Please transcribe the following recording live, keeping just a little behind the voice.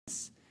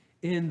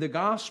in the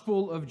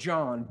Gospel of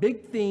John.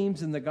 Big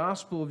themes in the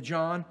Gospel of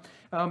John.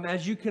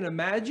 As you can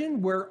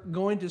imagine, we're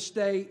going to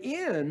stay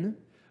in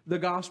the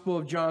Gospel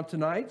of John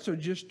tonight. So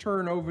just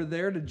turn over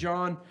there to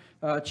John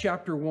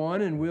chapter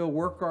 1, and we'll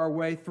work our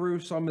way through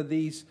some of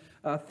these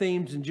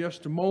themes in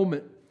just a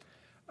moment.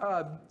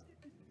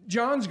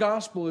 John's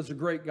Gospel is a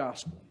great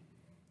Gospel.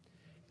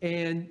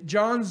 And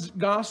John's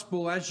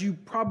Gospel, as you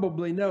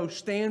probably know,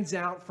 stands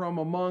out from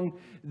among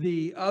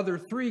the other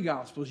three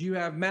Gospels. You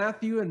have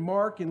Matthew and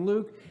Mark and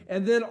Luke,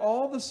 and then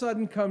all of a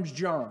sudden comes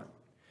John.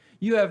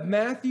 You have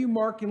Matthew,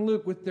 Mark, and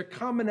Luke with their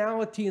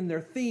commonality in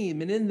their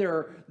theme and in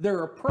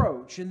their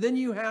approach. And then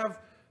you have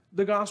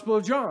the Gospel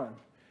of John.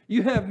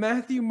 You have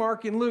Matthew,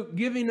 Mark, and Luke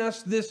giving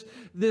us this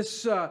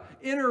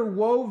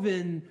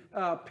interwoven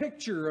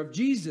picture of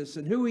Jesus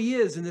and who he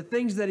is and the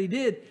things that he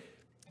did.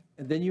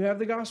 And then you have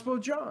the Gospel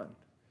of John.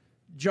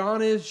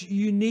 John is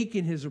unique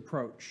in his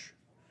approach.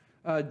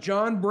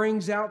 John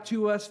brings out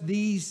to us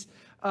these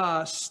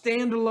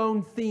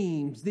standalone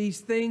themes,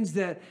 these things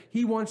that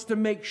he wants to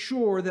make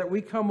sure that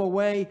we come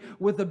away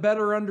with a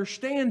better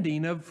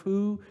understanding of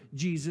who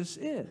Jesus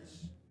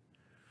is.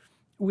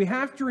 We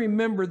have to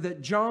remember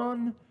that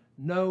John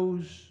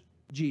knows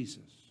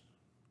Jesus.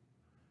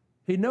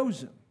 He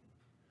knows him.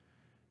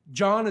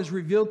 John is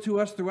revealed to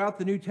us throughout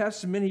the New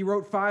Testament. He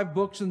wrote 5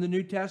 books in the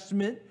New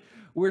Testament.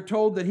 We're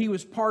told that he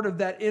was part of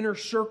that inner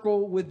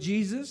circle with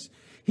Jesus.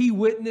 He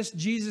witnessed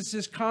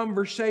Jesus'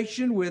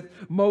 conversation with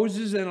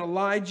Moses and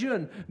Elijah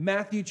in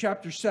Matthew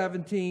chapter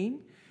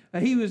 17.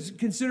 He was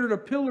considered a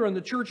pillar in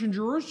the church in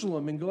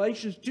Jerusalem in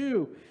Galatians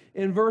 2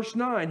 in verse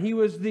 9. He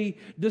was the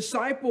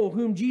disciple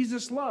whom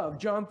Jesus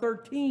loved, John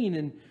 13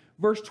 and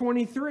verse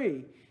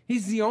 23.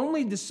 He's the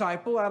only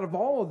disciple out of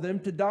all of them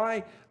to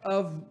die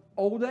of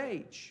old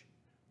age,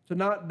 to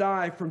not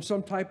die from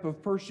some type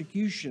of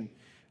persecution.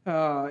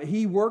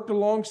 He worked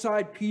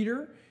alongside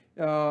Peter.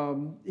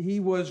 He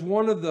was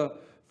one of the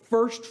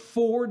first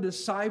 4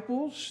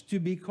 disciples to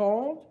be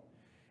called.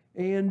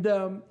 And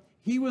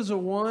he was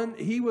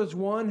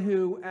one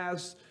who,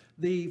 as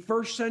the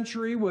first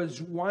century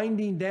was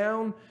winding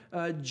down,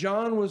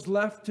 John was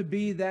left to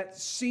be that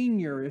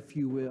senior, if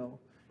you will.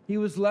 He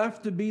was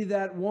left to be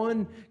that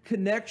one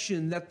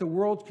connection that the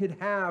world could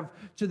have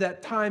to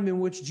that time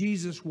in which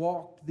Jesus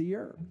walked the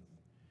earth.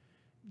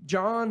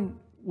 John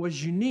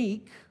was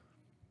unique,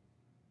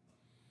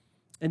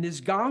 and his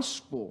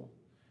gospel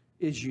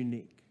is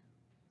unique.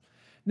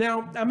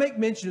 Now, I make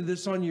mention of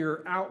this on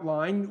your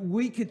outline.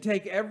 We could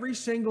take every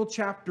single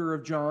chapter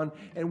of John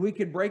and we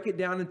could break it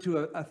down into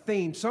a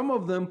theme. Some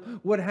of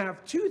them would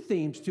have 2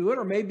 themes to it,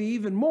 or maybe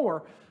even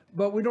more,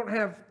 but we don't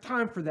have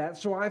time for that.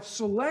 So I've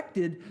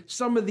selected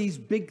some of these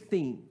big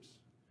themes.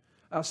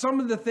 Some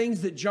of the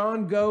things that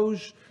John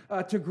goes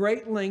to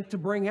great length to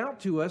bring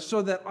out to us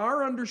so that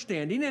our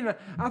understanding, and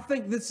I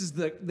think this is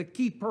the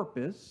key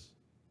purpose,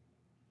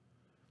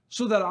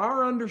 so that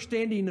our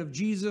understanding of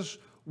Jesus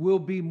will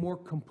be more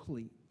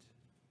complete.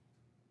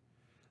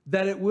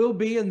 That it will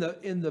be in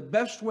the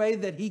best way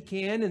that he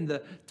can, in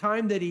the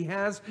time that he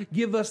has,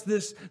 give us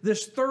this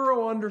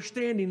thorough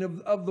understanding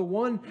of the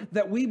one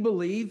that we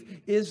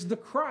believe is the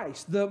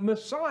Christ, the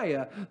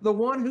Messiah, the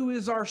one who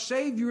is our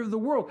Savior of the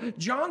world.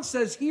 John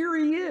says, here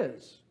he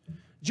is.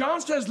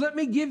 John says, let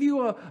me give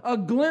you a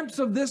glimpse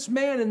of this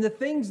man and the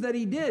things that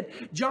he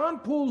did. John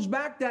pulls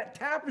back that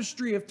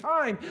tapestry of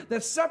time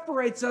that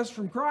separates us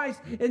from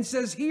Christ and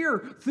says, here,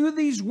 through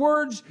these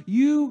words,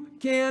 you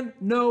can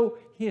know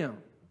him.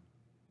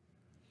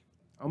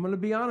 I'm going to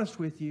be honest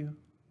with you.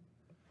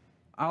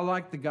 I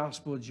like the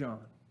Gospel of John.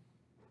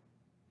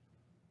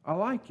 I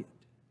like it.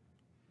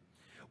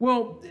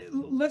 Well,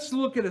 let's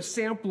look at a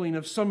sampling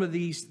of some of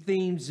these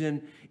themes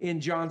in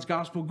John's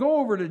Gospel. Go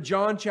over to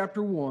John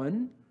chapter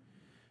 1.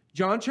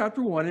 John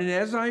chapter 1, and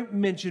as I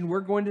mentioned, we're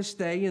going to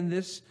stay in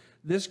this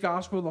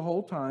gospel the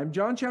whole time.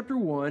 John chapter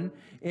 1,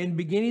 and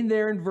beginning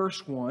there in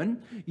verse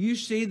 1, you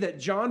see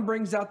that John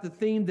brings out the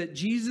theme that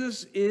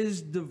Jesus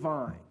is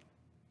divine.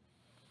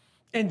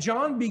 And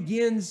John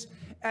begins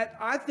at,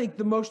 I think,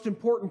 the most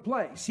important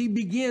place. He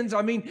begins,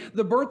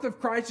 the birth of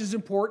Christ is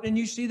important, and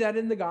you see that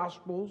in the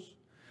Gospels.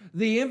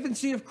 The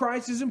infancy of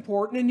Christ is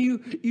important, and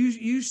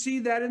you see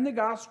that in the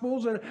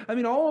Gospels.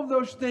 And all of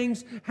those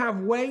things have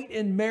weight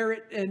and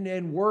merit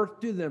and worth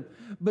to them.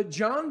 But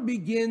John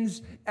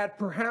begins at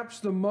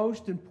perhaps the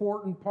most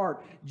important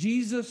part.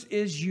 Jesus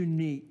is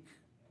unique.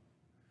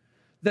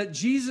 That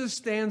Jesus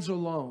stands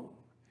alone.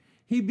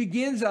 He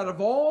begins out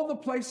of all the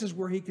places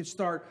where he could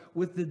start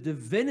with the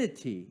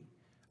divinity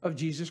of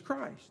Jesus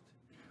Christ.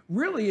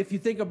 Really, if you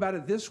think about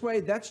it this way,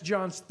 that's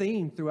John's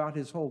theme throughout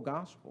his whole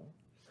gospel.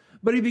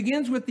 But he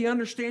begins with the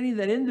understanding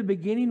that in the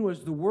beginning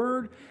was the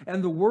Word,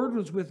 and the Word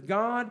was with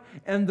God,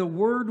 and the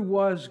Word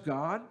was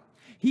God.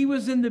 He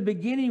was in the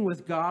beginning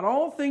with God.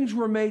 All things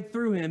were made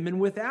through him, and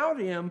without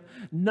him,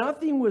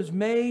 nothing was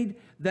made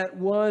that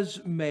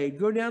was made.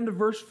 Go down to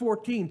verse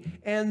 14.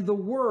 And the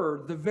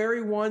Word, the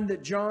very one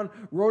that John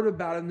wrote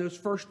about in those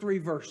first 3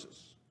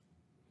 verses.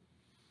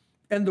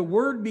 And the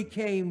Word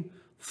became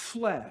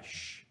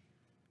flesh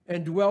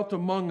and dwelt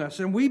among us.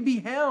 And we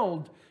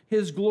beheld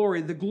his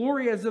glory, the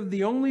glory as of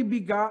the only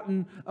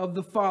begotten of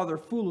the Father,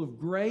 full of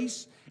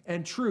grace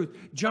and truth.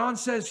 John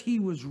says he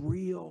was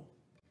real.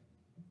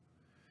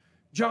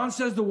 John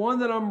says the one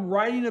that I'm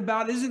writing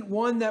about isn't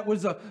one that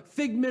was a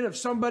figment of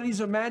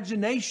somebody's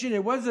imagination.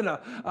 It wasn't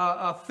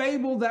a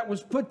fable that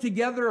was put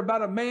together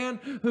about a man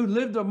who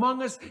lived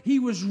among us. He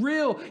was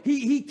real.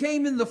 He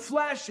came in the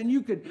flesh, and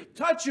you could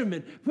touch him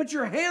and put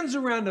your hands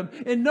around him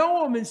and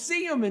know him and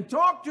see him and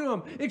talk to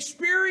him,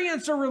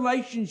 experience a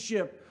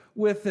relationship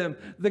with him.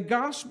 The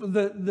gospel,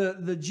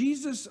 the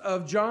Jesus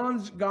of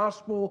John's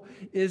gospel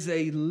is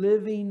a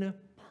living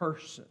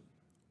person.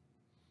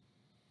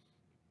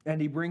 And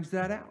he brings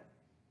that out.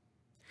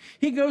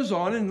 He goes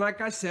on, and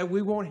like I said,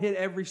 we won't hit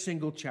every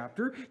single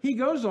chapter. He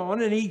goes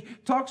on, and he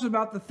talks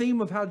about the theme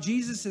of how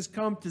Jesus has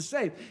come to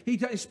save. He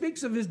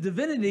speaks of his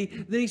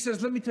divinity, then he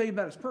says, let me tell you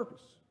about his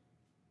purpose.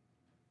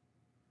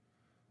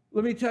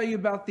 Let me tell you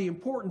about the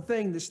important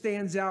thing that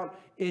stands out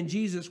in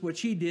Jesus,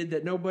 which he did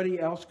that nobody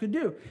else could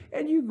do.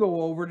 And you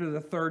go over to the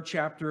 3rd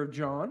chapter of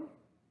John.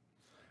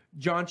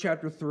 John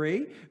chapter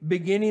 3,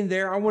 beginning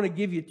there, I want to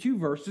give you 2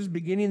 verses,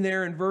 beginning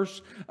there in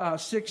verse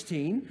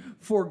 16.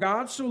 For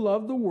God so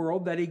loved the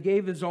world that he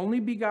gave his only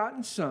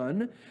begotten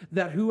Son,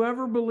 that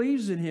whoever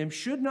believes in him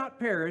should not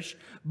perish,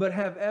 but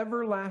have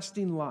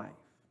everlasting life.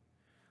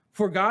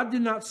 For God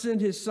did not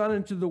send his Son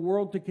into the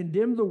world to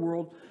condemn the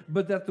world,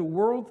 but that the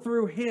world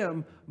through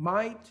him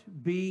might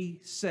be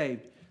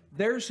saved.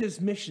 There's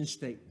his mission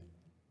statement.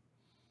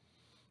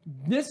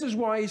 This is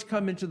why he's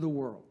come into the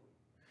world.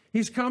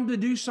 He's come to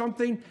do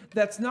something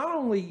that's not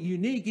only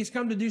unique, he's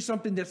come to do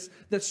something that's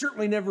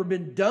certainly never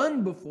been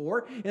done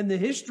before in the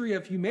history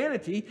of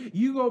humanity.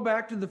 You go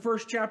back to the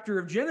 1st chapter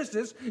of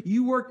Genesis,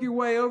 you work your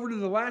way over to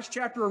the last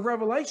chapter of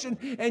Revelation,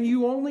 and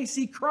you only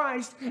see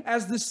Christ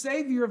as the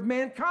Savior of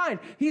mankind.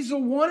 He's the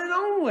one and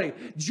only.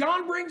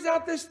 John brings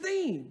out this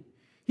theme.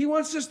 He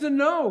wants us to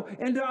know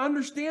and to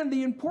understand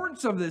the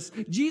importance of this.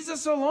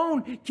 Jesus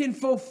alone can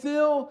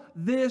fulfill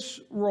this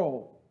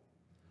role.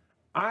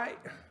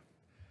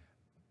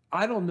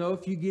 I don't know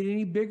if you get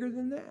any bigger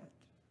than that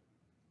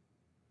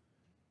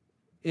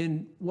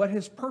in what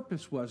his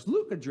purpose was.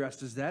 Luke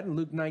addresses that in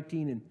Luke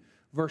 19 and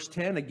verse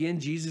 10.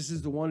 Again, Jesus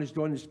is the one who's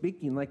going to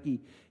speaking like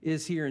he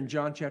is here in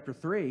John chapter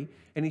 3.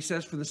 And he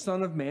says, for the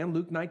Son of Man,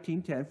 Luke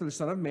 19:10, for the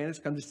Son of Man has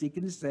come to seek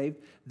and to save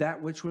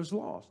that which was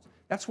lost.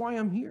 That's why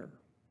I'm here.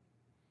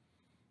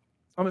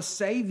 I'm a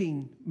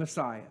saving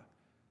Messiah.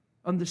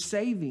 I'm the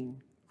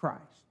saving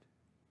Christ.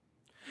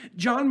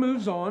 John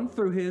moves on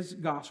through his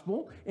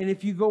gospel, and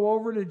if you go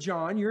over to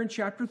John, you're in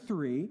chapter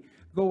 3,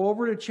 go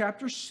over to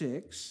chapter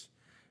 6,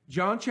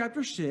 John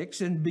chapter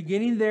 6, and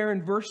beginning there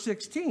in verse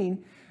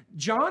 16,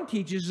 John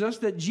teaches us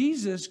that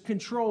Jesus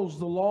controls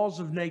the laws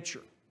of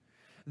nature,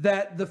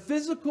 that the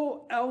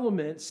physical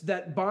elements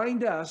that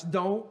bind us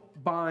don't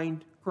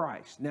bind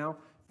Christ. Now,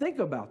 think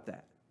about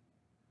that.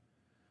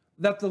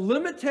 That the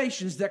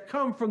limitations that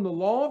come from the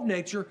law of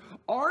nature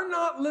are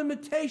not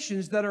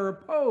limitations that are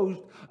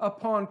imposed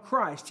upon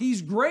Christ.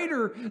 He's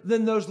greater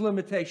than those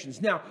limitations.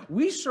 Now,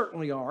 we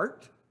certainly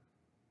aren't.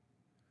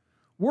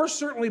 We're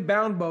certainly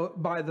bound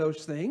by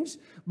those things,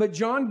 but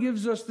John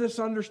gives us this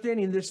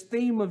understanding, this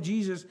theme of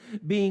Jesus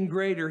being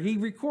greater. He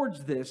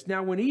records this.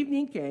 Now, when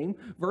evening came,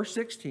 verse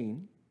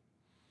 16,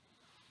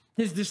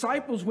 his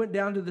disciples went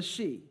down to the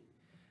sea,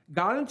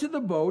 got into the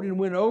boat, and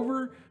went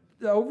over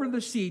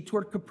the sea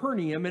toward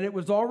Capernaum, and it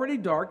was already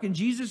dark, and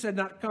Jesus had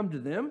not come to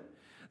them.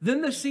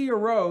 Then the sea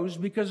arose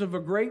because of a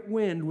great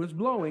wind was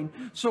blowing.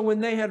 So when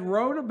they had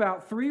rowed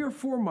about 3 or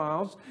 4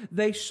 miles,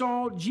 they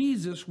saw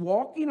Jesus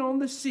walking on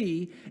the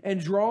sea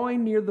and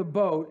drawing near the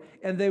boat,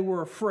 and they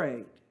were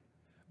afraid.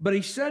 But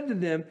he said to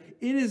them,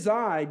 "It is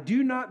I,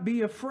 do not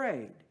be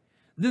afraid."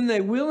 Then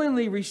they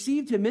willingly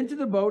received him into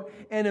the boat,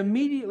 and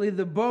immediately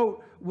the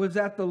boat was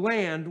at the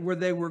land where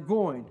they were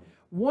going.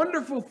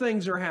 Wonderful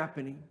things are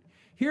happening.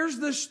 Here's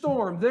this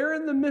storm. They're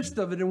in the midst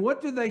of it. And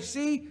what do they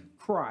see?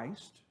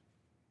 Christ.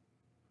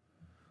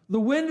 The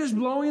wind is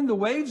blowing. The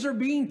waves are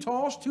being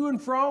tossed to and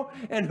fro.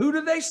 And who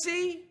do they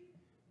see?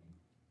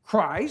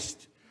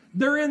 Christ.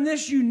 They're in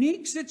this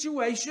unique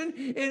situation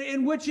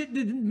in which it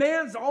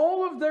demands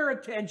all of their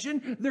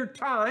attention, their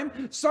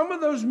time. Some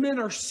of those men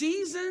are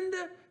seasoned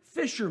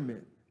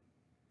fishermen.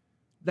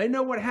 They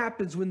know what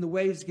happens when the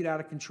waves get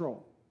out of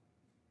control.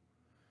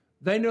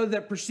 They know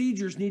that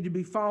procedures need to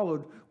be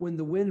followed when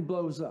the wind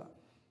blows up.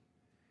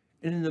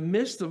 And in the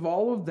midst of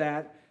all of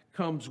that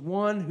comes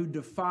one who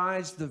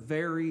defies the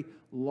very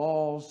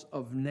laws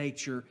of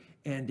nature,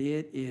 and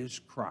it is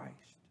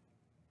Christ.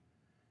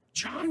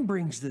 John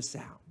brings this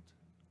out.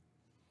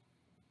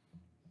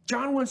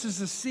 John wants us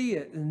to see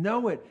it and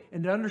know it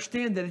and to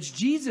understand that it's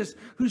Jesus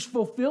who's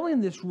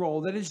fulfilling this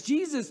role, that it's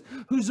Jesus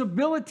whose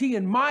ability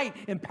and might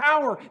and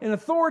power and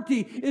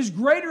authority is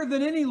greater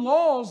than any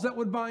laws that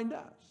would bind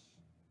us.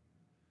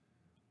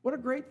 What a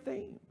great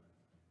theme.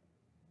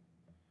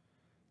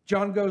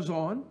 John goes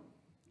on.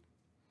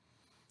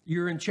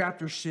 You're in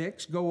chapter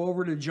 6. Go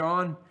over to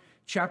John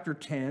chapter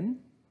 10.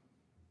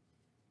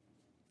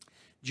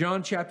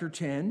 John chapter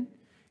 10,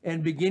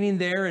 and beginning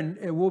there,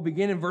 and we'll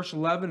begin in verse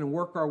 11 and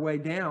work our way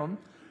down.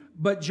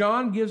 But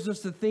John gives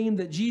us the theme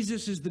that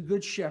Jesus is the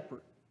good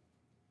shepherd.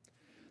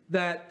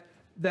 That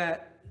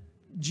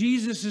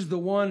Jesus is the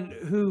one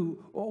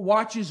who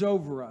watches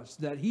over us,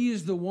 that he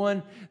is the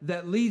one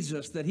that leads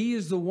us, that he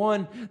is the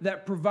one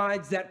that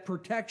provides that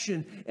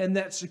protection and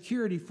that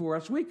security for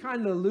us. We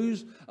kind of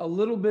lose a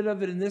little bit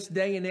of it in this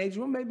day and age,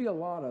 well, maybe a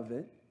lot of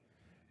it,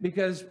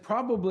 because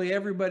probably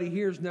everybody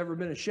here has never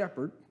been a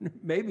shepherd.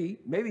 maybe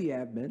you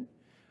have been.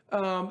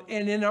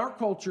 And in our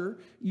culture,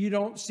 you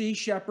don't see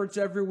shepherds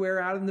everywhere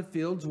out in the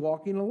fields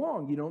walking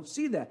along. You don't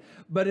see that.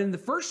 But in the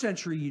first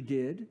century, you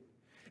did.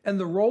 And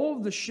the role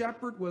of the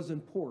shepherd was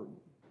important.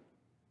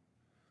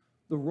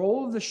 The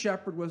role of the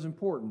shepherd was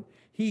important.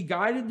 He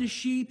guided the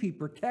sheep. He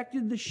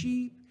protected the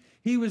sheep.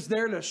 He was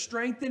there to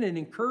strengthen and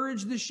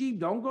encourage the sheep.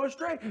 Don't go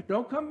astray.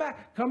 Don't come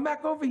back. Come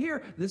back over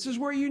here. This is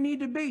where you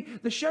need to be.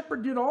 The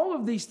shepherd did all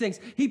of these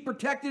things. He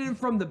protected him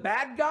from the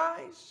bad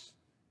guys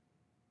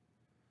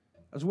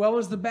as well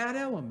as the bad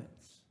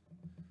elements.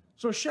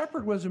 So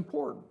shepherd was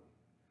important.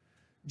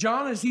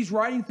 John, as he's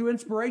writing through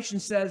inspiration,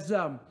 says,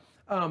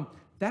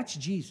 that's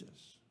Jesus.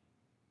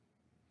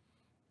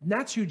 And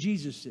that's who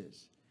Jesus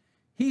is.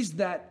 He's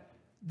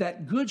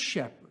that good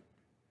shepherd.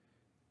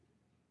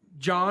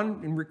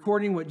 John, in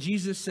recording what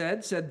Jesus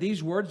said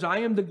these words, I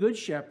am the good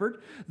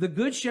shepherd. The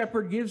good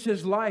shepherd gives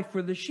his life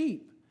for the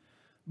sheep.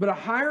 But a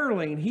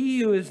hireling, he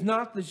who is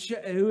not the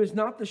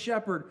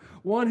shepherd,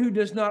 one who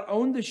does not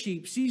own the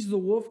sheep, sees the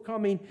wolf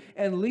coming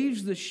and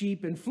leaves the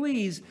sheep and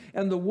flees,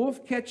 and the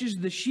wolf catches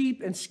the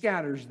sheep and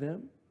scatters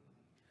them.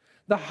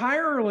 The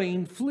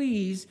hireling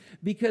flees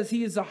because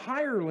he is a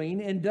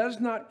hireling and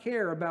does not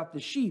care about the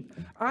sheep.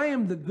 I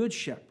am the good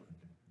shepherd,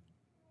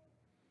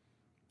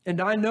 and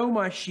I know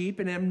my sheep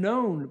and am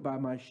known by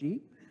my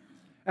sheep.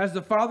 As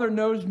the Father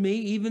knows me,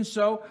 even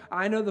so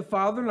I know the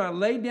Father, and I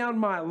lay down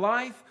my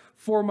life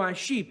for my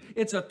sheep.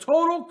 It's a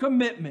total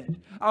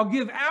commitment. I'll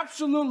give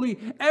absolutely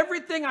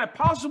everything I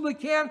possibly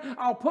can.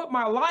 I'll put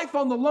my life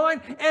on the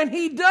line, and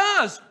he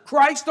does.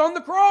 Christ on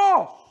the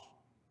cross.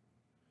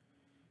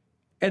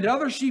 And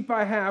other sheep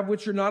I have,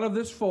 which are not of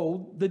this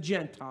fold, the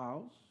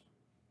Gentiles.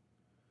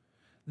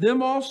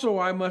 Them also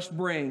I must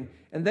bring,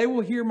 and they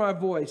will hear my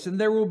voice. And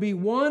there will be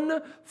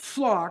one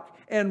flock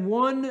and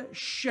one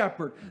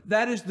shepherd.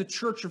 That is the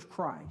church of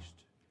Christ.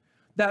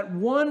 That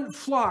one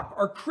flock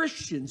are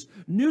Christians,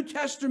 New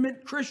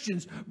Testament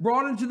Christians,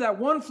 brought into that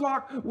one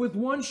flock with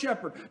one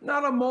shepherd.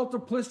 Not a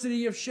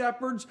multiplicity of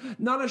shepherds,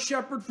 not a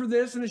shepherd for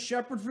this and a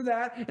shepherd for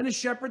that, and a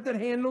shepherd that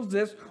handles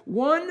this.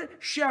 One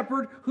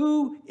shepherd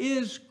who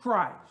is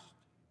Christ.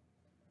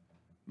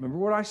 Remember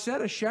what I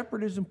said, a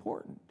shepherd is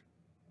important.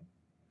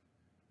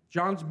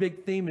 John's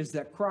big theme is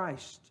that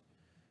Christ,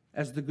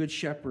 as the good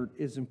shepherd,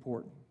 is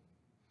important.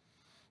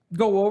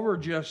 Go over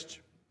just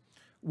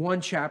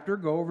one chapter.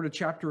 Go over to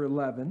chapter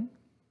 11.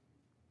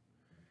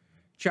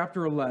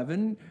 Chapter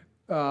 11,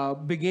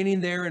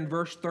 beginning there in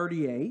verse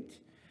 38,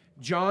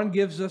 John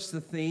gives us the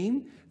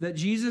theme that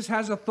Jesus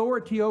has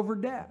authority over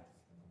death.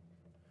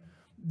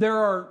 There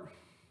are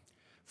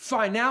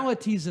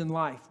finalities in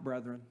life,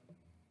 brethren.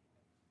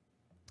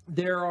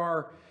 There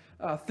are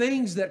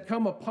things that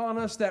come upon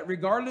us that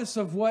regardless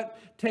of what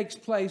takes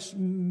place,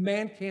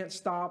 man can't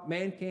stop,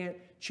 man can't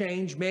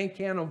change, man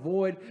can't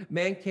avoid,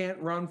 man can't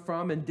run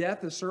from, and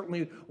death is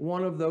certainly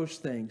one of those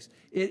things.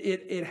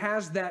 It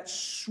has that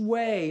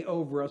sway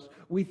over us.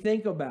 We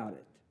think about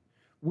it.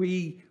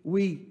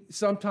 We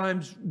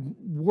sometimes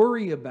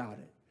worry about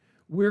it.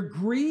 We're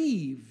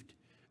grieved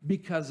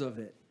because of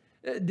it.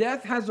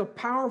 Death has a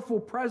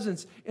powerful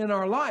presence in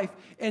our life,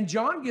 and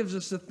John gives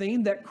us a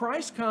theme that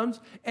Christ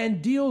comes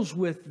and deals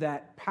with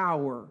that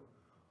power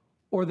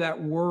or that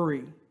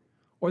worry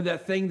or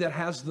that thing that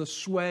has the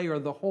sway or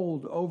the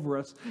hold over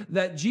us,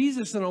 that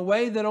Jesus, in a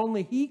way that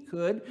only he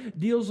could,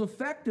 deals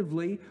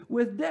effectively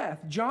with death.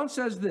 John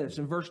says this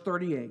in verse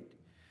 38.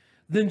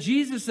 Then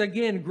Jesus,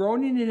 again,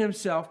 groaning in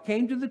himself,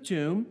 came to the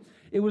tomb.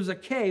 It was a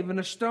cave, and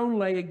a stone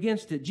lay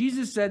against it.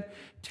 Jesus said,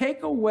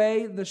 take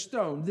away the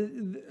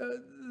stone.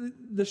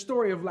 The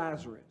story of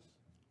Lazarus.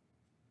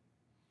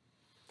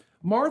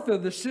 Martha,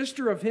 the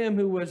sister of him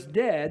who was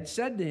dead,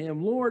 said to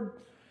him, Lord,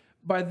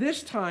 by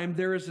this time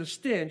there is a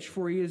stench,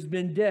 for he has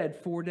been dead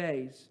 4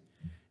 days.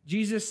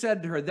 Jesus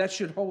said to her, that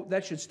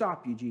should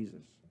stop you,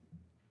 Jesus.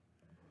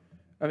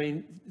 I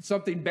mean,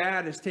 something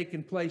bad has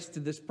taken place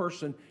to this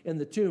person in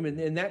the tomb,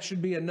 and that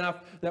should be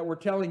enough that we're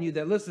telling you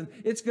that, listen,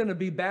 it's going to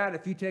be bad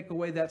if you take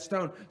away that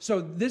stone.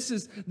 So this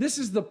is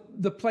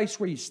the place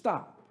where you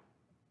stop.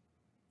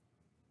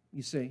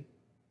 You see,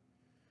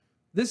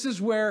 this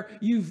is where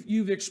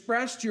you've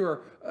expressed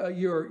your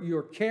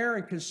care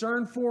and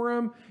concern for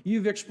him.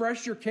 You've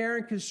expressed your care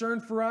and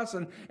concern for us,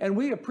 and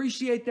we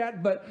appreciate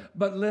that.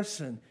 But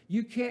listen,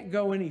 you can't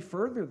go any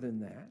further than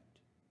that.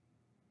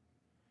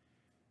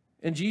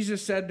 And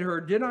Jesus said to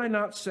her, did I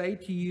not say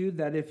to you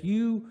that if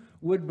you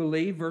would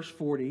believe, verse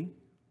 40,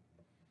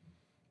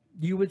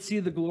 you would see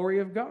the glory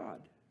of God?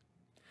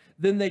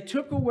 Then they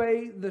took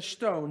away the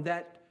stone,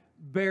 that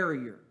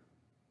barrier.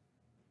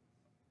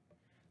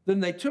 Then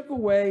they took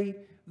away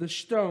the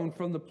stone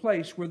from the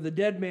place where the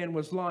dead man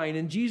was lying.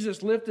 And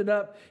Jesus lifted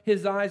up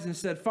his eyes and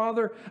said,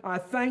 Father, I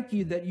thank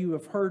you that you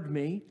have heard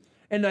me.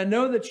 And I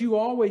know that you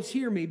always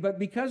hear me. But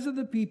because of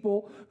the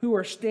people who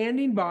are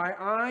standing by,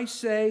 I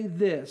say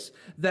this,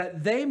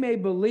 that they may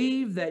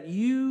believe that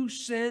you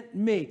sent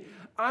me.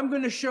 I'm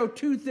going to show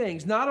two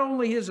things. Not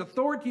only his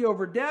authority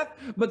over death,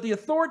 but the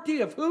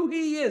authority of who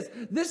he is.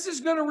 This is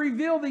going to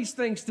reveal these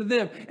things to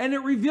them. And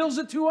it reveals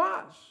it to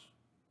us.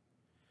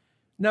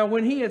 Now,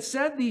 when he had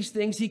said these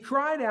things, he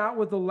cried out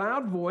with a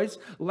loud voice,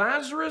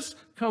 Lazarus,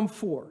 come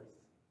forth.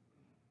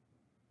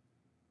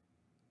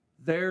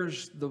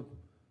 There's the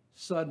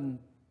sudden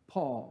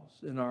pause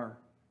in our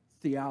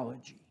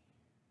theology.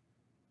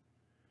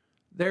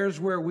 There's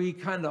where we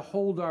kind of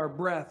hold our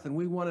breath and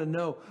we want to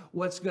know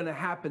what's going to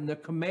happen. The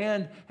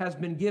command has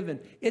been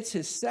given. It's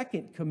his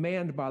second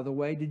command, by the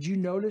way. Did you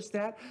notice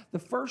that? The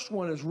first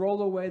one is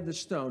roll away the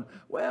stone.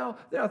 Well,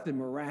 there's nothing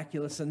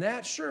miraculous in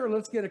that. Sure,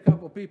 let's get a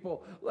couple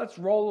people. Let's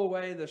roll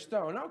away the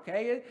stone.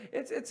 Okay,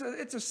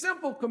 it's a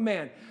simple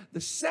command.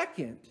 The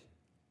second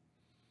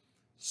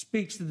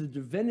speaks to the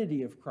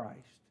divinity of Christ.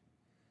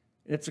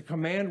 It's a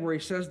command where he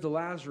says to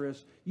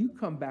Lazarus, you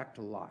come back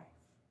to life.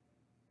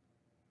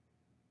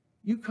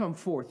 You come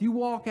forth. You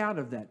walk out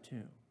of that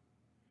tomb.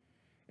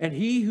 And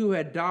he who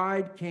had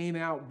died came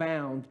out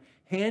bound,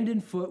 hand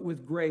and foot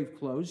with grave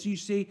clothes. You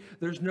see,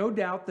 there's no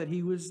doubt that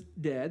he was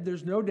dead.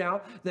 There's no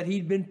doubt that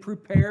he'd been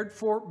prepared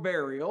for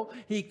burial.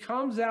 He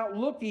comes out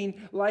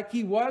looking like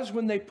he was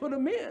when they put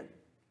him in.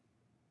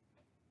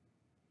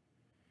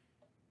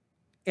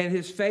 And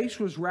his face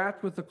was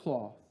wrapped with a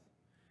cloth.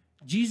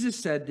 Jesus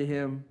said to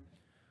him,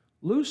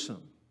 loose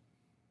him.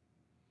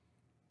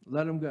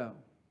 Let him go.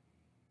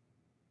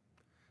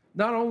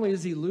 Not only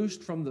is he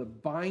loosed from the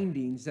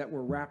bindings that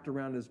were wrapped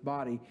around his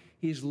body,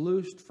 he's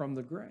loosed from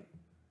the grave.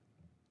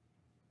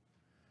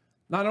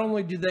 Not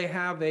only do they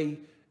have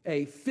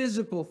a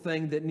physical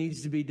thing that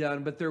needs to be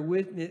done, but they're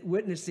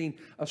witnessing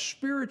a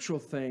spiritual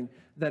thing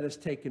that has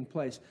taken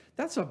place.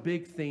 That's a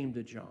big theme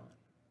to John.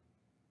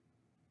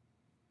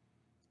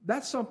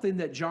 That's something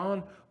that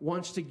John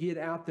wants to get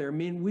out there. I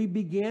mean, we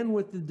began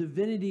with the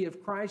divinity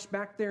of Christ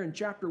back there in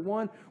chapter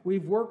 1.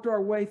 We've worked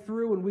our way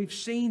through and we've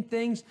seen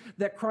things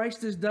that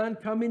Christ has done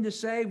coming to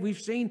save.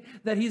 We've seen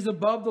that he's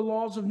above the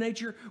laws of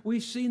nature.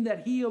 We've seen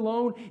that he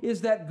alone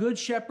is that good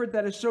shepherd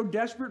that is so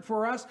desperate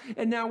for us.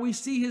 And now we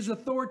see his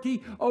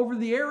authority over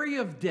the area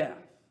of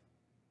death.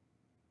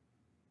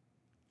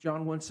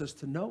 John wants us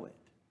to know it.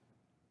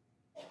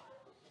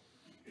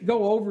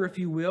 Go over, if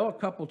you will, a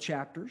couple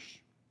chapters.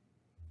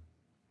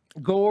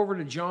 Go over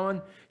to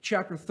John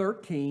chapter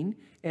 13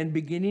 and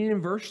beginning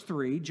in verse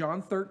 3.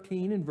 John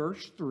 13 and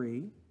verse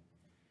 3.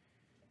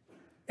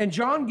 And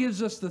John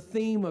gives us the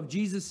theme of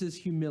Jesus'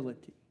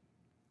 humility.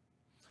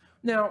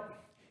 Now,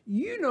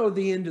 you know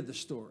the end of the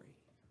story.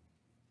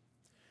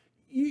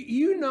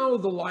 You know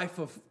the life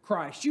of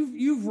Christ.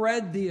 You've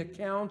read the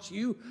accounts.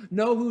 You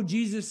know who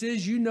Jesus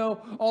is. You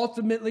know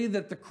ultimately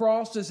that the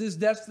cross is his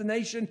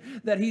destination,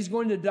 that he's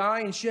going to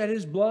die and shed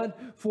his blood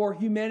for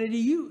humanity.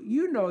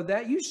 You know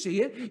that. You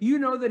see it. You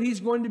know that he's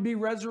going to be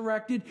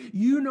resurrected.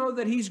 You know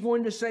that he's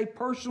going to say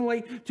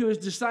personally to his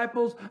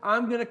disciples,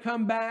 I'm going to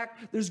come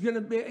back. There's going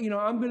to be,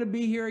 I'm going to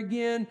be here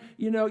again.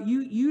 You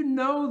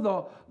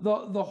know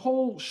the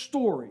whole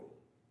story.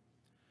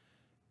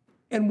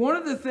 And one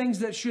of the things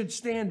that should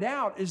stand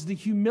out is the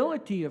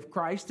humility of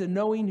Christ and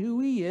knowing who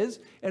he is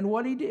and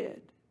what he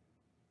did.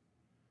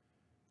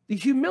 The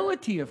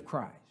humility of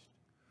Christ.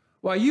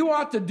 Well, you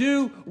ought to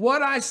do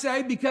what I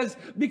say because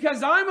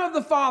I'm of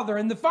the Father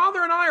and the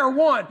Father and I are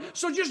one.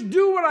 So just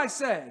do what I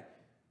say.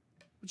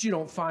 But you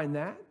don't find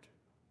that.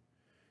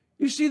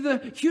 You see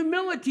the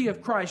humility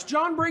of Christ.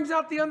 John brings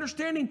out the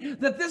understanding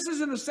that this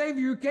isn't a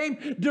Savior who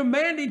came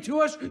demanding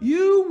to us,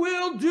 you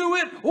will do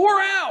it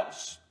or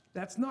else.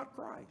 That's not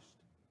Christ.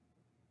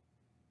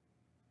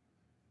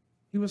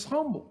 He was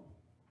humble.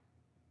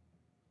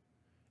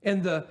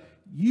 And the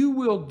you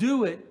will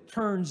do it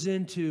turns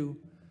into,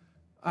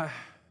 I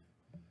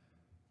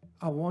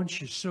want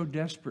you so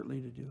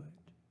desperately to do it.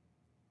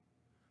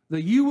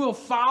 The you will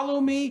follow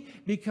me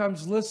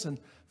becomes, listen,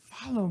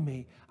 follow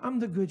me.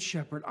 I'm the good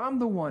shepherd. I'm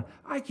the one.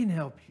 I can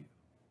help you.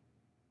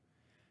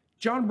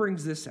 John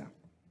brings this out.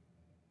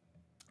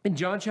 In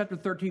John chapter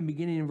 13,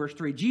 beginning in verse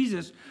 3,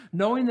 Jesus,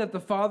 knowing that the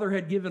Father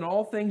had given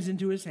all things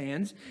into his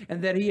hands,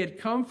 and that he had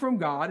come from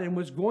God and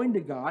was going to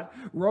God,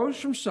 rose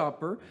from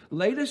supper,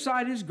 laid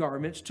aside his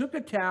garments, took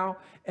a towel,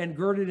 and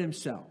girded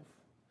himself.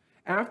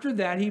 After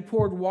that, he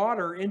poured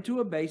water into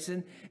a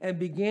basin and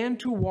began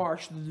to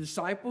wash the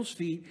disciples'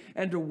 feet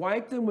and to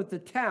wipe them with the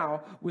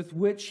towel with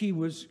which he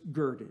was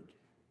girded.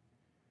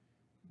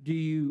 Do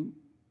you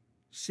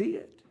see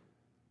it?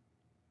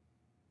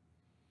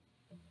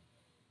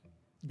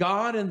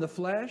 God in the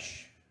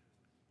flesh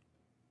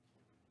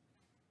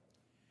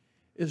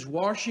is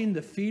washing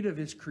the feet of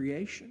his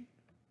creation.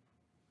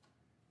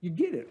 You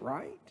get it,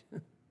 right?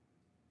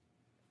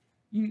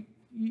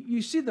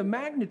 You see the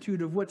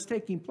magnitude of what's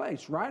taking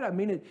place, right? I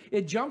mean,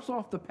 it jumps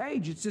off the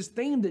page. It's this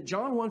theme that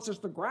John wants us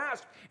to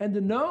grasp and to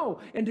know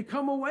and to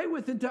come away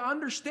with and to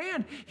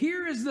understand.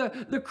 Here is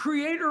the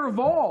creator of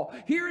all.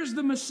 Here is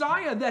the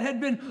Messiah that had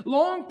been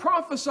long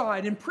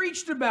prophesied and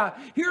preached about.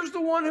 Here's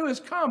the one who has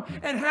come.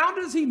 And how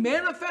does he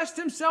manifest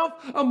himself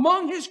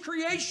among his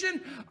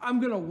creation? I'm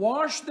going to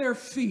wash their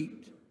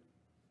feet.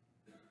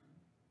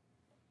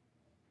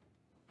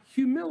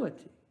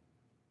 Humility.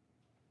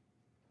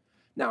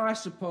 Now, I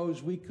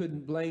suppose we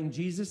couldn't blame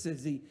Jesus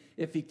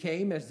if he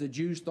came as the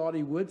Jews thought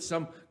he would,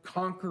 some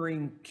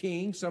conquering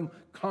king, some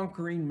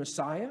conquering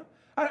Messiah.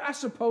 I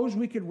suppose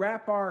we could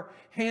wrap our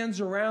hands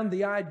around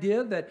the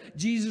idea that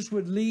Jesus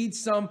would lead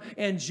some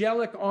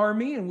angelic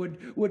army and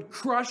would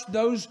crush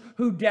those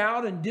who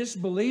doubt and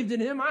disbelieved in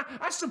him.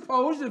 I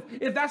suppose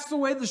if that's the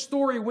way the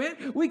story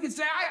went, we could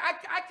say,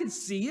 I could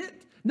see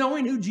it.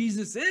 Knowing who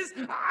Jesus is,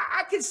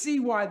 I could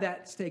see why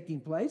that's taking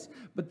place,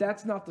 but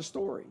that's not the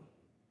story.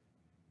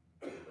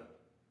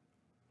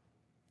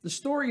 The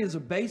story is a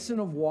basin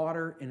of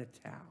water and a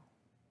towel.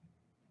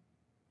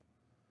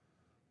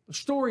 The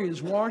story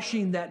is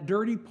washing that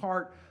dirty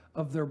part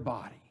of their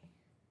body.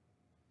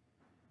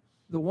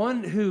 The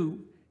one who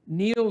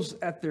kneels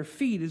at their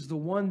feet is the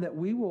one that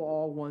we will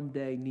all one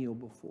day kneel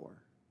before.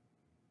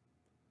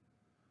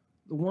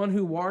 The one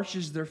who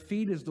washes their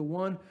feet is the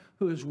one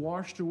who has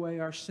washed away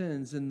our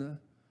sins in the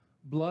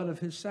blood of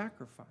his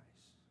sacrifice.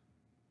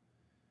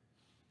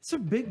 It's a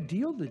big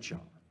deal to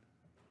John.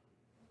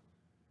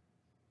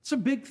 It's a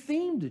big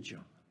theme to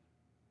John.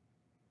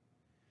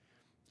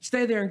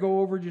 Stay there and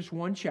go over just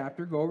one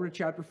chapter. Go over to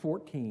chapter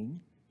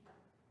 14.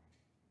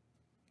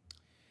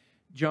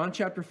 John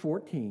chapter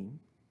 14.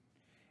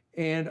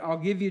 And I'll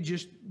give you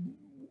just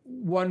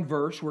one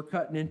verse. We're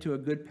cutting into a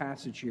good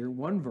passage here.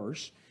 One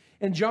verse.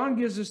 And John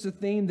gives us the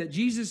theme that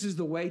Jesus is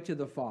the way to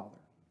the Father.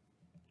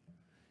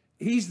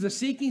 He's the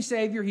seeking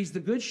Savior. He's the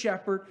good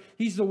shepherd.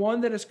 He's the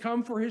one that has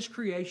come for his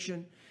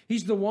creation.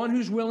 He's the one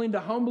who's willing to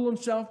humble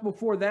himself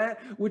before that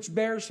which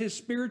bears his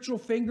spiritual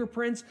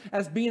fingerprints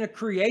as being a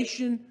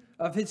creation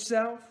of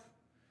himself.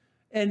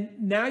 And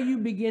now you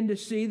begin to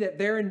see that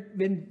there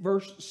in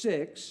verse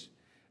 6,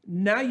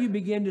 now you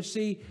begin to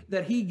see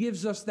that he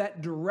gives us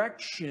that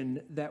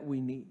direction that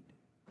we need.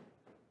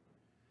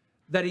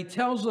 That he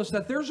tells us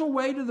that there's a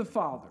way to the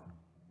Father.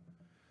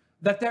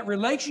 That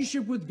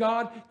relationship with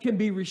God can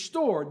be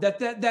restored.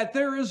 That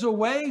there is a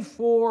way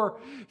for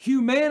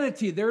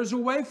humanity. There is a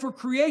way for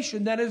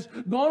creation that has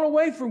gone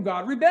away from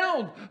God,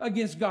 rebelled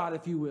against God,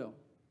 if you will.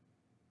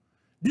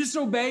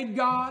 Disobeyed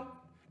God,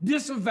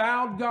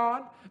 disavowed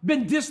God,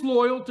 been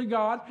disloyal to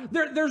God.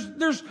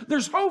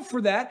 There's hope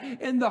for that.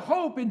 And the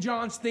hope in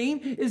John's theme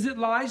is it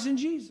lies in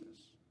Jesus.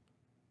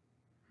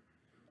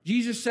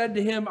 Jesus said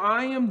to him,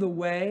 I am the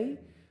way,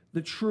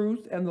 the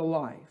truth, and the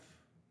life.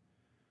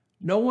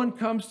 No one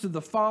comes to the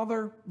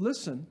Father,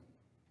 listen,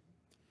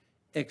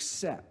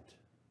 except.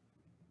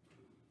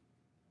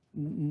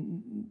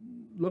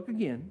 Look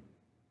again.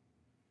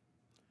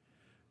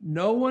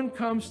 No one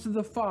comes to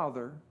the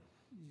Father,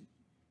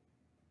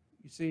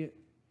 you see it,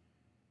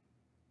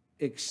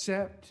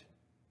 except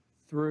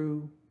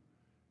through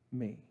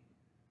me.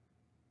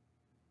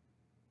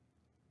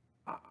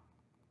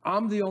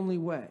 I'm the only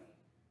way.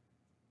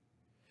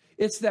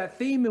 It's that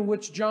theme in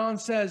which John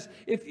says,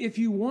 if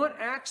you want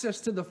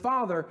access to the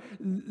Father,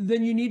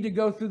 then you need to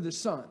go through the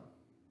Son.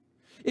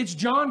 It's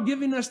John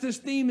giving us this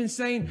theme and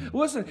saying,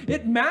 listen,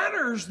 it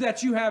matters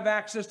that you have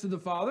access to the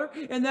Father,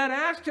 and that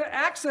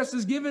access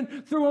is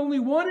given through only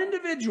one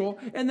individual,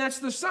 and that's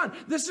the Son.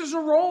 This is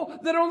a role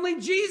that only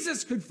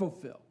Jesus could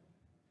fulfill.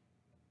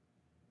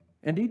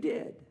 And he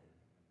did.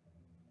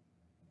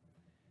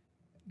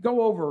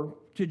 Go over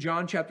to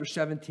John chapter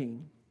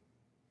 17.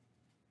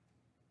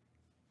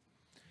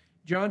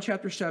 John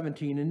chapter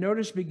 17, and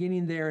notice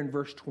beginning there in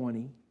verse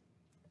 20.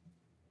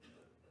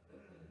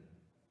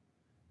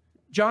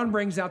 John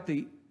brings out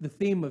the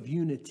theme of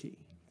unity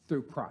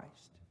through Christ.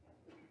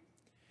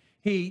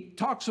 He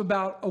talks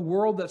about a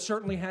world that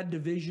certainly had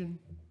division,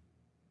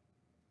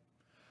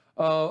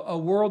 a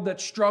world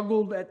that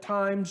struggled at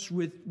times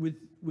with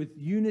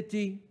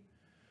unity,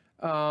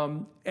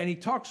 and he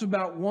talks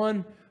about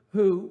one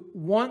who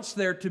wants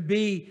there to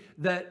be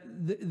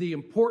the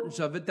importance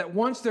of it, that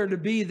wants there to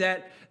be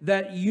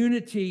that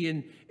unity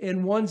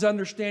in one's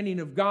understanding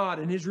of God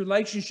and his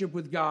relationship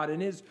with God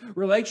and his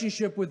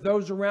relationship with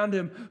those around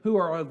him who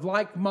are of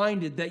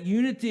like-minded. That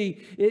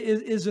unity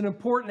is an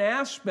important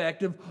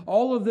aspect of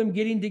all of them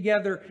getting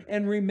together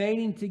and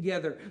remaining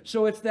together.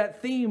 So it's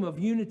that theme of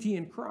unity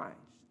in Christ.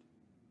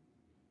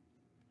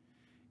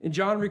 And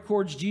John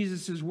records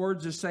Jesus'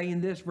 words as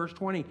saying this, verse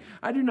 20,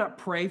 I do not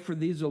pray for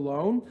these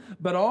alone,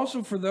 but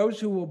also for those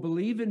who will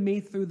believe in me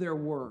through their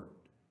word.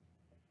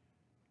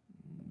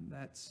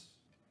 That's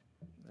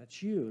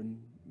you and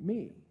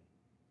me.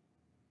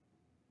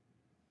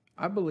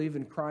 I believe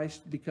in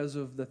Christ because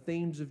of the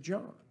themes of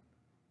John.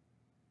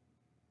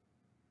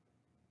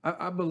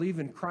 I believe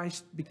in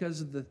Christ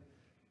because of the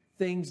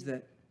things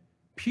that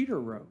Peter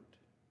wrote.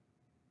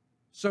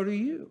 So do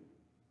you.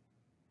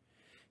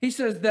 He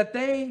says that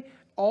they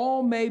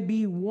all may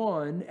be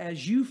one,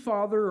 as you,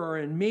 Father, are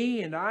in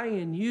me and I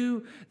in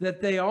you,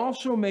 that they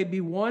also may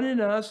be one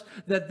in us,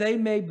 that they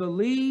may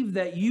believe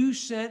that you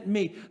sent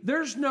me.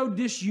 There's no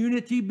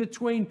disunity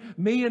between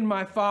me and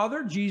my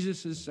Father,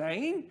 Jesus is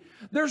saying.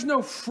 There's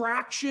no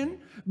fraction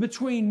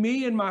between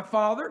me and my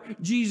Father,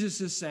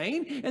 Jesus is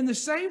saying. And the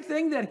same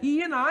thing that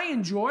he and I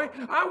enjoy,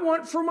 I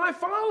want for my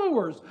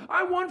followers.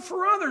 I want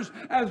for others.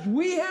 As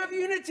we have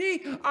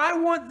unity, I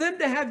want them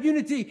to have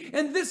unity.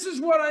 And this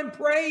is what I'm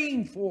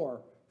praying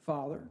for,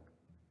 Father.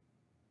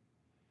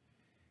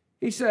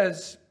 He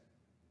says,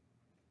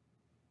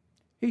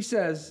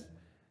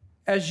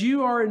 as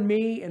you are in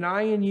me and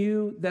I in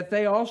you, that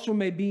they also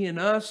may be in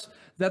us,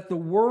 that the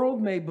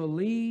world may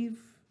believe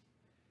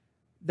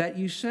that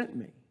you sent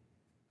me.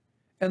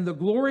 And the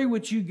glory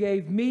which you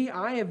gave me,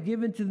 I have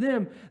given to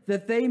them,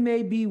 that they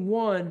may be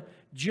one,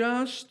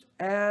 just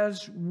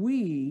as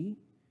we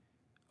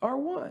are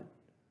one.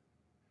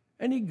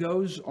 And he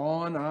goes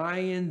on, I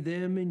and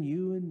them and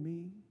you and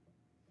me.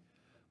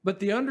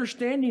 But the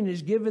understanding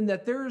is given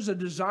that there is a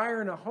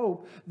desire and a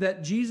hope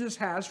that Jesus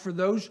has for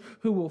those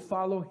who will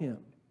follow him.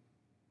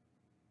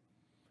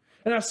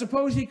 And I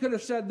suppose he could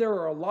have said there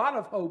are a lot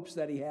of hopes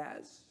that he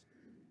has.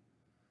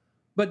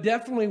 But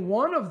definitely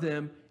one of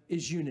them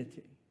is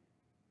unity.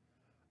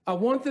 I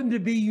want them to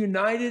be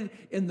united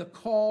in the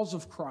cause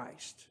of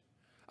Christ.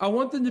 I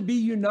want them to be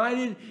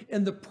united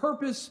in the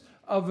purpose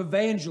of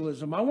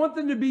evangelism. I want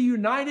them to be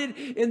united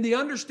in the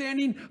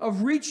understanding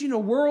of reaching a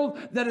world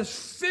that is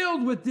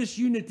filled with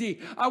disunity.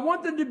 I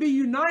want them to be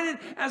united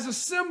as a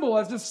symbol,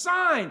 as a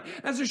sign,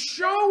 as a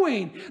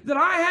showing that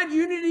I had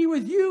unity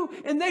with you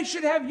and they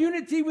should have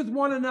unity with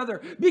one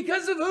another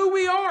because of who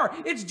we are.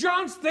 It's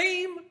John's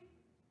theme.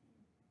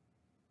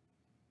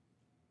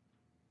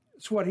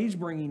 It's what he's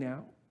bringing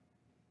out.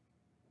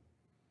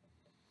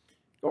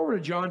 Go over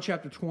to John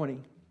chapter 20.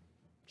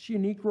 It's a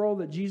unique role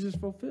that Jesus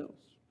fulfills.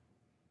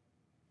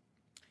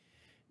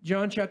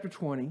 John chapter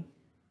 20,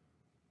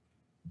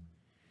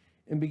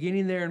 and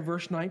beginning there in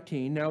verse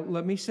 19. Now,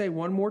 let me say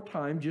one more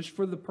time, just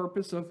for the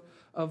purpose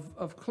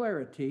of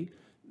clarity.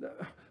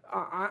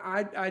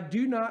 I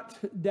do not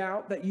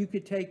doubt that you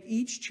could take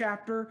each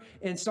chapter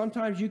and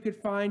sometimes you could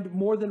find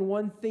more than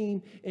one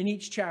theme in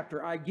each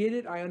chapter. I get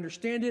it. I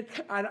understand it.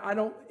 I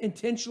don't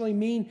intentionally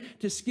mean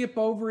to skip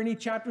over any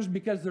chapters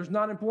because there's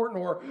not important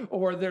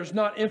or there's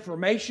not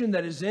information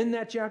that is in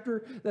that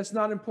chapter that's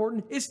not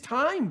important. It's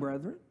time,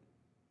 brethren.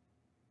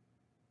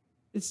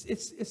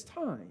 It's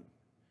time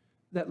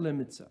that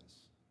limits us.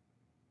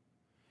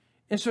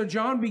 And so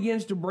John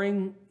begins to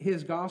bring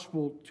his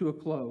gospel to a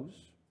close.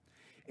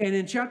 And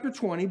in chapter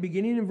 20,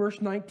 beginning in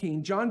verse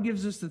 19, John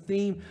gives us the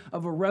theme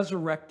of a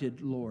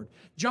resurrected Lord.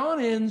 John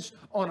ends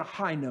on a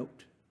high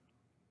note.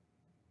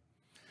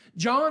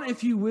 John,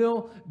 if you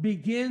will,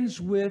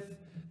 begins with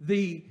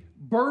the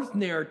birth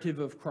narrative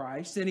of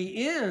Christ, and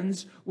he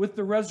ends with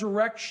the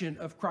resurrection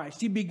of Christ.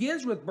 He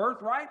begins with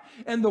birth, right?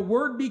 And the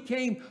Word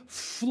became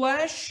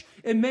flesh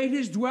and made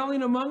his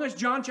dwelling among us.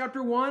 John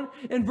chapter 1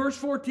 and verse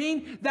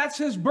 14, that's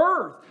his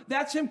birth.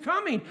 That's him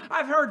coming.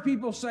 I've heard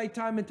people say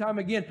time and time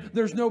again,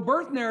 there's no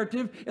birth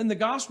narrative in the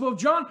Gospel of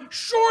John.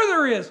 Sure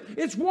there is.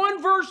 It's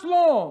one verse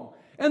long.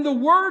 And the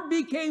Word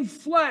became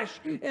flesh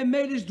and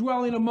made his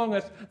dwelling among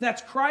us.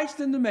 That's Christ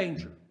in the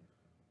manger.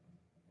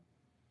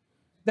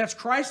 That's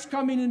Christ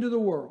coming into the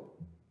world.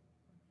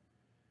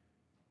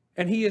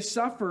 And he has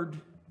suffered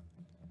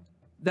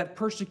that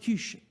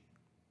persecution.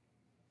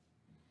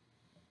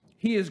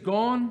 He has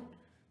gone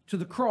to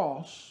the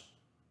cross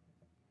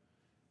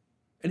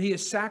and he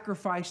has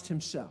sacrificed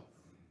himself.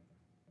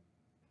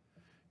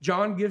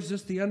 John gives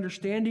us the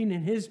understanding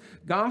in his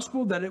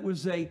gospel that it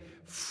was a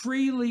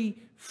freely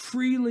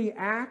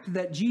act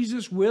that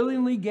Jesus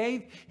willingly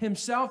gave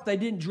himself. They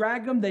didn't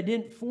drag him. They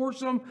didn't force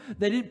him.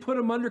 They didn't put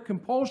him under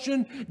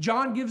compulsion.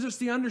 John gives us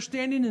the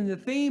understanding in the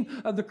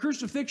theme of the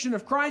crucifixion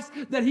of Christ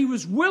that he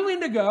was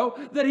willing to go,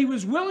 that he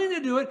was willing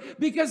to do it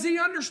because he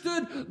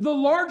understood the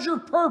larger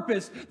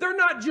purpose. They're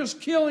not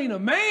just killing a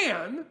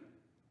man.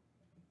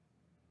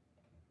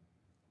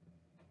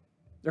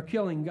 They're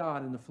killing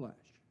God in the flesh.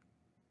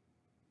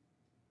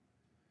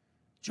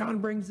 John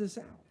brings this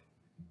out.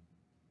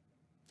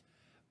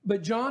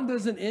 But John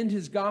doesn't end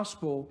his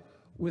gospel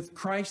with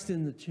Christ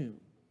in the tomb.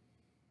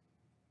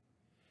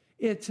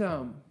 It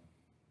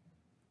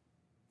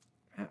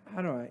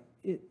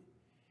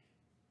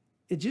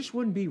just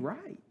wouldn't be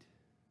right.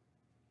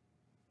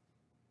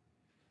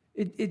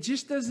 It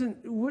just doesn't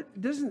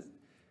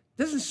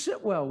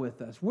sit well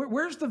with us.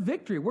 Where's the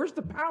victory? Where's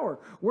the power?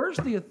 Where's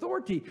the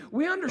authority?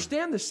 We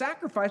understand the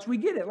sacrifice. We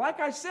get it. Like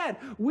I said,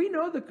 we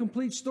know the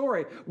complete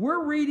story.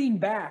 We're reading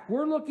back.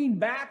 We're looking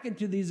back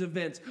into these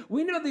events.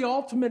 We know the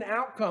ultimate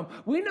outcome.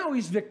 We know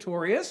he's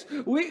victorious.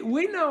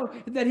 We know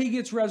that he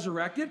gets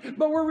resurrected,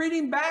 but we're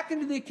reading back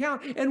into the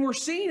account and we're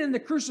seeing in the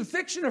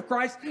crucifixion of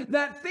Christ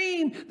that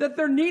theme that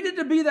there needed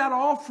to be that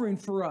offering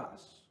for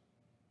us.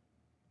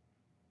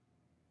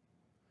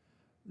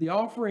 The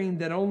offering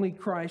that only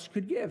Christ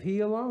could give.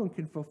 He alone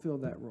can fulfill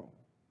that role.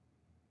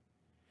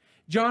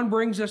 John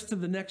brings us to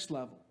the next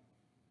level.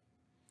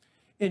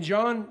 In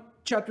John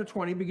chapter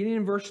 20, beginning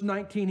in verse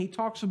 19, he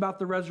talks about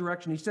the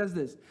resurrection. He says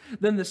this,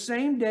 "Then the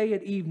same day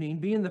at evening,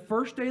 being the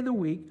first day of the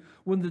week,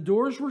 when the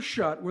doors were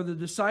shut, where the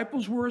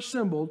disciples were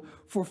assembled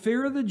for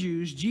fear of the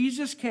Jews,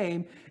 Jesus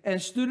came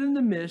and stood in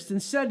the midst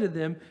and said to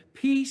them,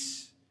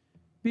 'Peace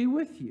be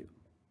with you.'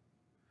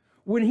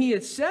 When he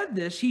had said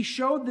this, he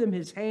showed them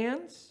his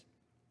hands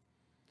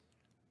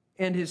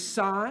and his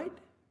side.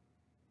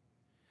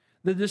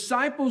 The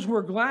disciples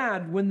were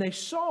glad when they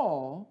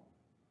saw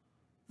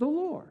the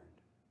Lord."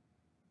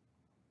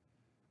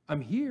 I'm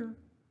here.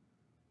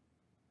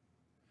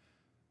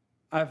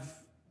 I'm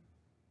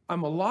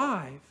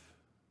alive.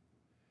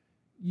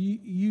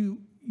 You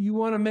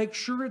want to make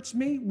sure it's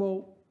me?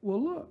 Well,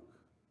 look.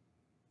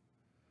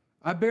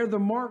 I bear the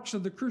marks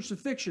of the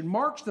crucifixion,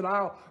 marks that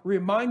I'll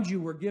remind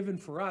you were given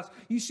for us.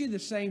 You see the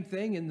same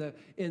thing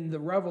in the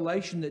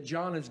revelation that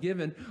John has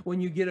given when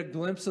you get a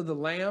glimpse of the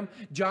Lamb.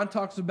 John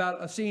talks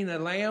about seeing a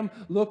lamb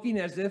looking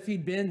as if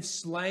he'd been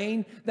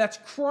slain. That's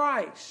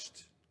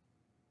Christ.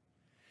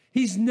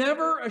 He's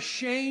never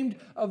ashamed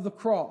of the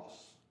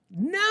cross.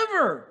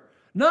 Never.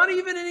 Not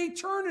even in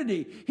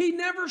eternity. He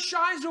never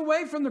shies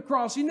away from the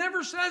cross. He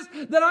never says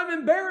that I'm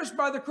embarrassed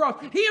by the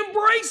cross. He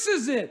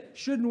embraces it.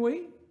 Shouldn't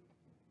we?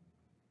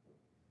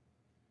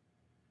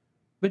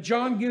 But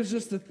John gives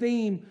us the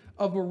theme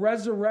of a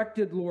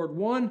resurrected Lord,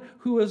 one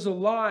who is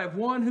alive,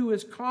 one who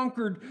has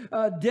conquered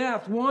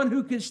death, one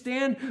who can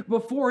stand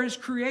before his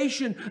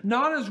creation,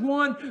 not as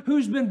one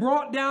who's been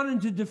brought down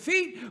into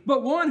defeat,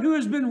 but one who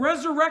has been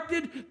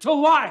resurrected to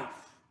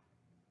life.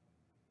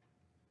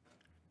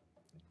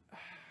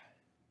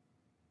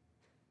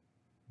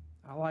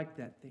 I like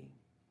that theme.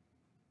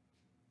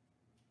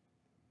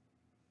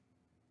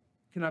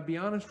 Can I be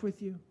honest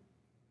with you?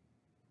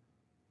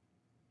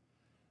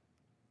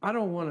 I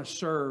don't want to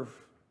serve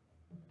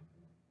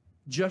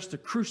just a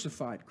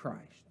crucified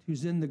Christ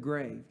who's in the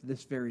grave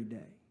this very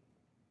day.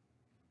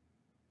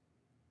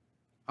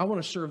 I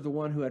want to serve the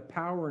one who had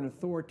power and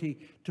authority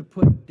to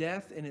put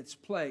death in its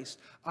place.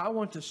 I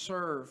want to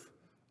serve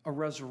a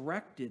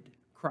resurrected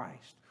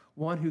Christ,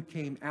 one who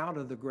came out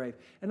of the grave.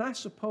 And I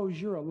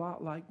suppose you're a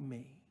lot like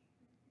me.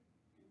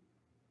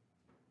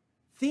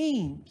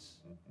 Themes,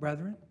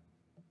 brethren.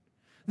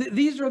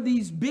 These are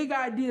these big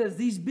ideas,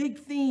 these big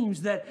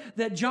themes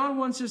that John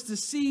wants us to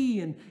see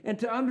and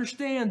to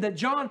understand. That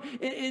John,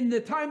 in the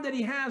time that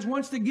he has,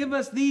 wants to give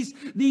us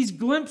these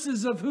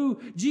glimpses of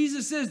who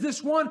Jesus is.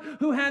 This one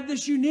who had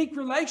this unique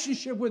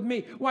relationship with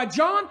me. Why,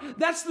 John,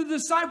 that's the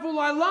disciple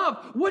I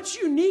love.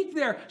 What's unique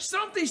there?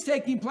 Something's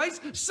taking place.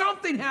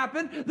 Something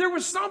happened. There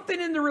was something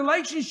in the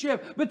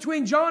relationship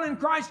between John and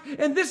Christ.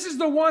 And this is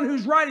the one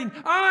who's writing,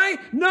 I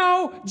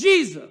know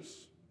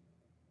Jesus.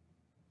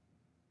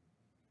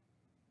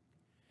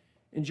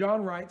 And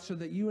John writes so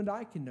that you and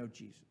I can know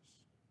Jesus.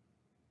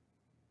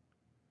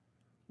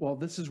 Well,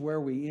 this is where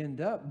we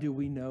end up. Do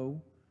we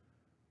know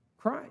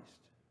Christ?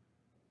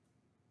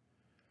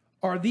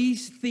 Are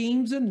these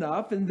themes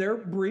enough? And they're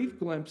brief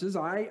glimpses.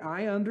 I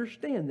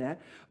understand that.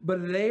 But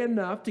are they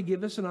enough to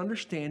give us an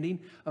understanding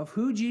of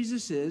who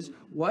Jesus is,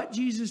 what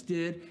Jesus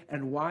did,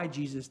 and why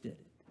Jesus did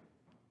it?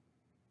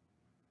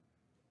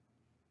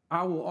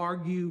 I will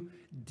argue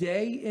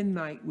day and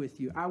night with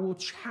you. I will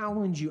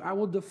challenge you. I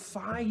will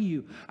defy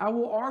you. I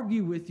will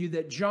argue with you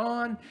that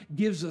John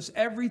gives us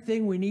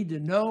everything we need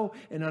to know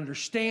and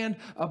understand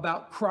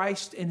about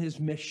Christ and his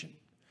mission.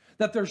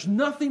 That there's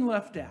nothing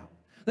left out.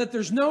 That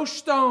there's no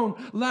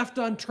stone left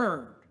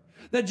unturned.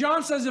 That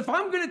John says, if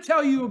I'm going to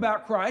tell you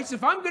about Christ,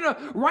 if I'm going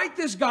to write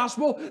this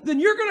gospel, then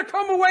you're going to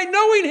come away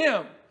knowing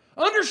him,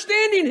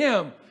 understanding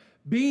him,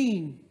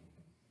 being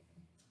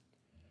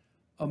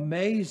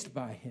amazed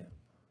by him.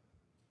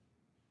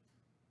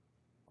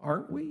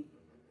 Aren't we?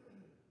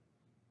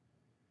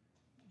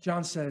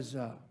 John says,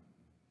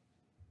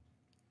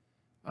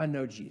 I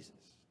know Jesus.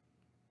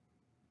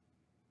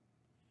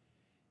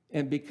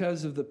 And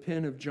because of the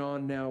pen of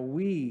John, now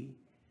we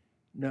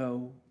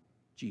know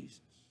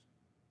Jesus.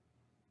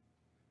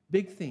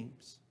 Big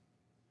themes.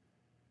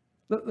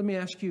 Let me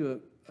ask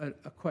you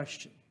a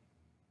question.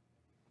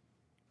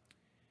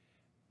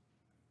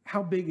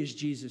 How big is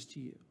Jesus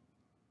to you?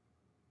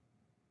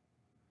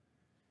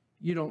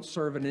 You don't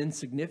serve an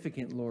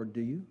insignificant Lord,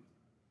 do you?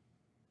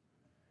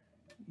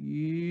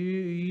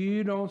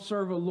 You don't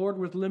serve a Lord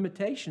with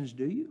limitations,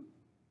 do you?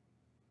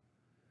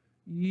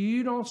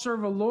 You don't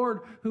serve a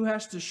Lord who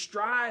has to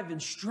strive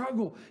and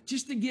struggle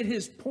just to get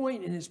his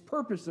point and his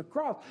purpose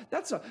across.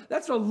 That's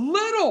a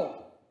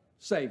little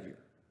Savior.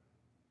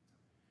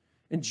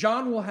 And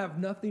John will have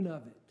nothing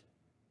of it.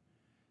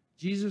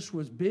 Jesus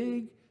was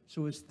big,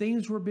 so his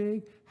things were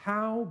big.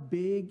 How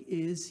big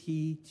is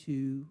he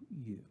to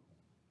you?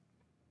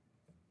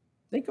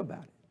 Think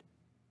about it.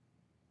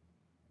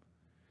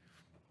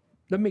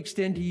 Let me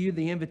extend to you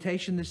the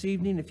invitation this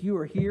evening. If you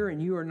are here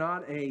and you are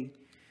not a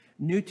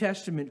New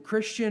Testament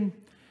Christian,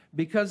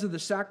 Because of the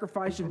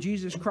sacrifice of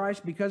Jesus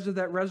Christ, because of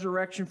that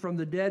resurrection from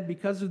the dead,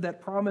 because of that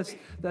promise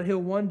that He'll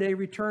one day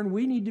return,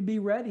 we need to be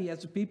ready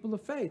as a people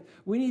of faith.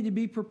 We need to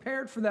be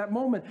prepared for that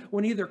moment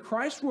when either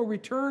Christ will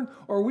return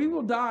or we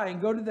will die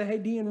and go to the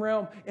Hadean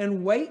realm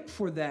and wait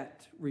for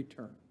that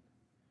return.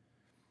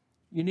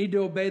 You need to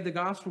obey the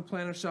gospel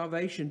plan of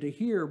salvation, to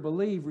hear,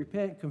 believe,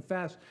 repent,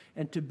 confess,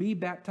 and to be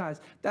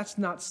baptized. That's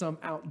not some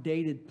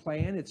outdated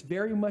plan. It's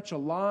very much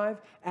alive,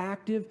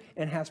 active,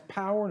 and has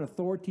power and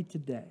authority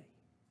today.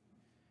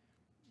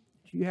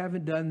 If you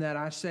haven't done that,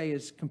 I say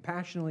as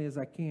compassionately as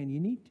I can, you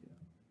need to.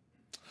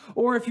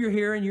 Or if you're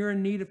here and you're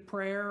in need of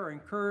prayer or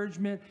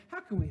encouragement, how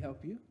can we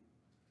help you?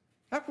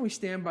 How can we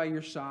stand by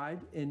your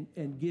side and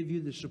give you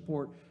the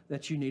support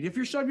that you need? If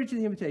you're subject to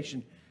the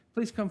invitation,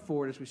 please come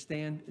forward as we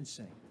stand and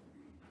sing.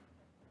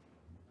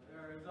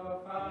 There is a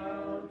fire.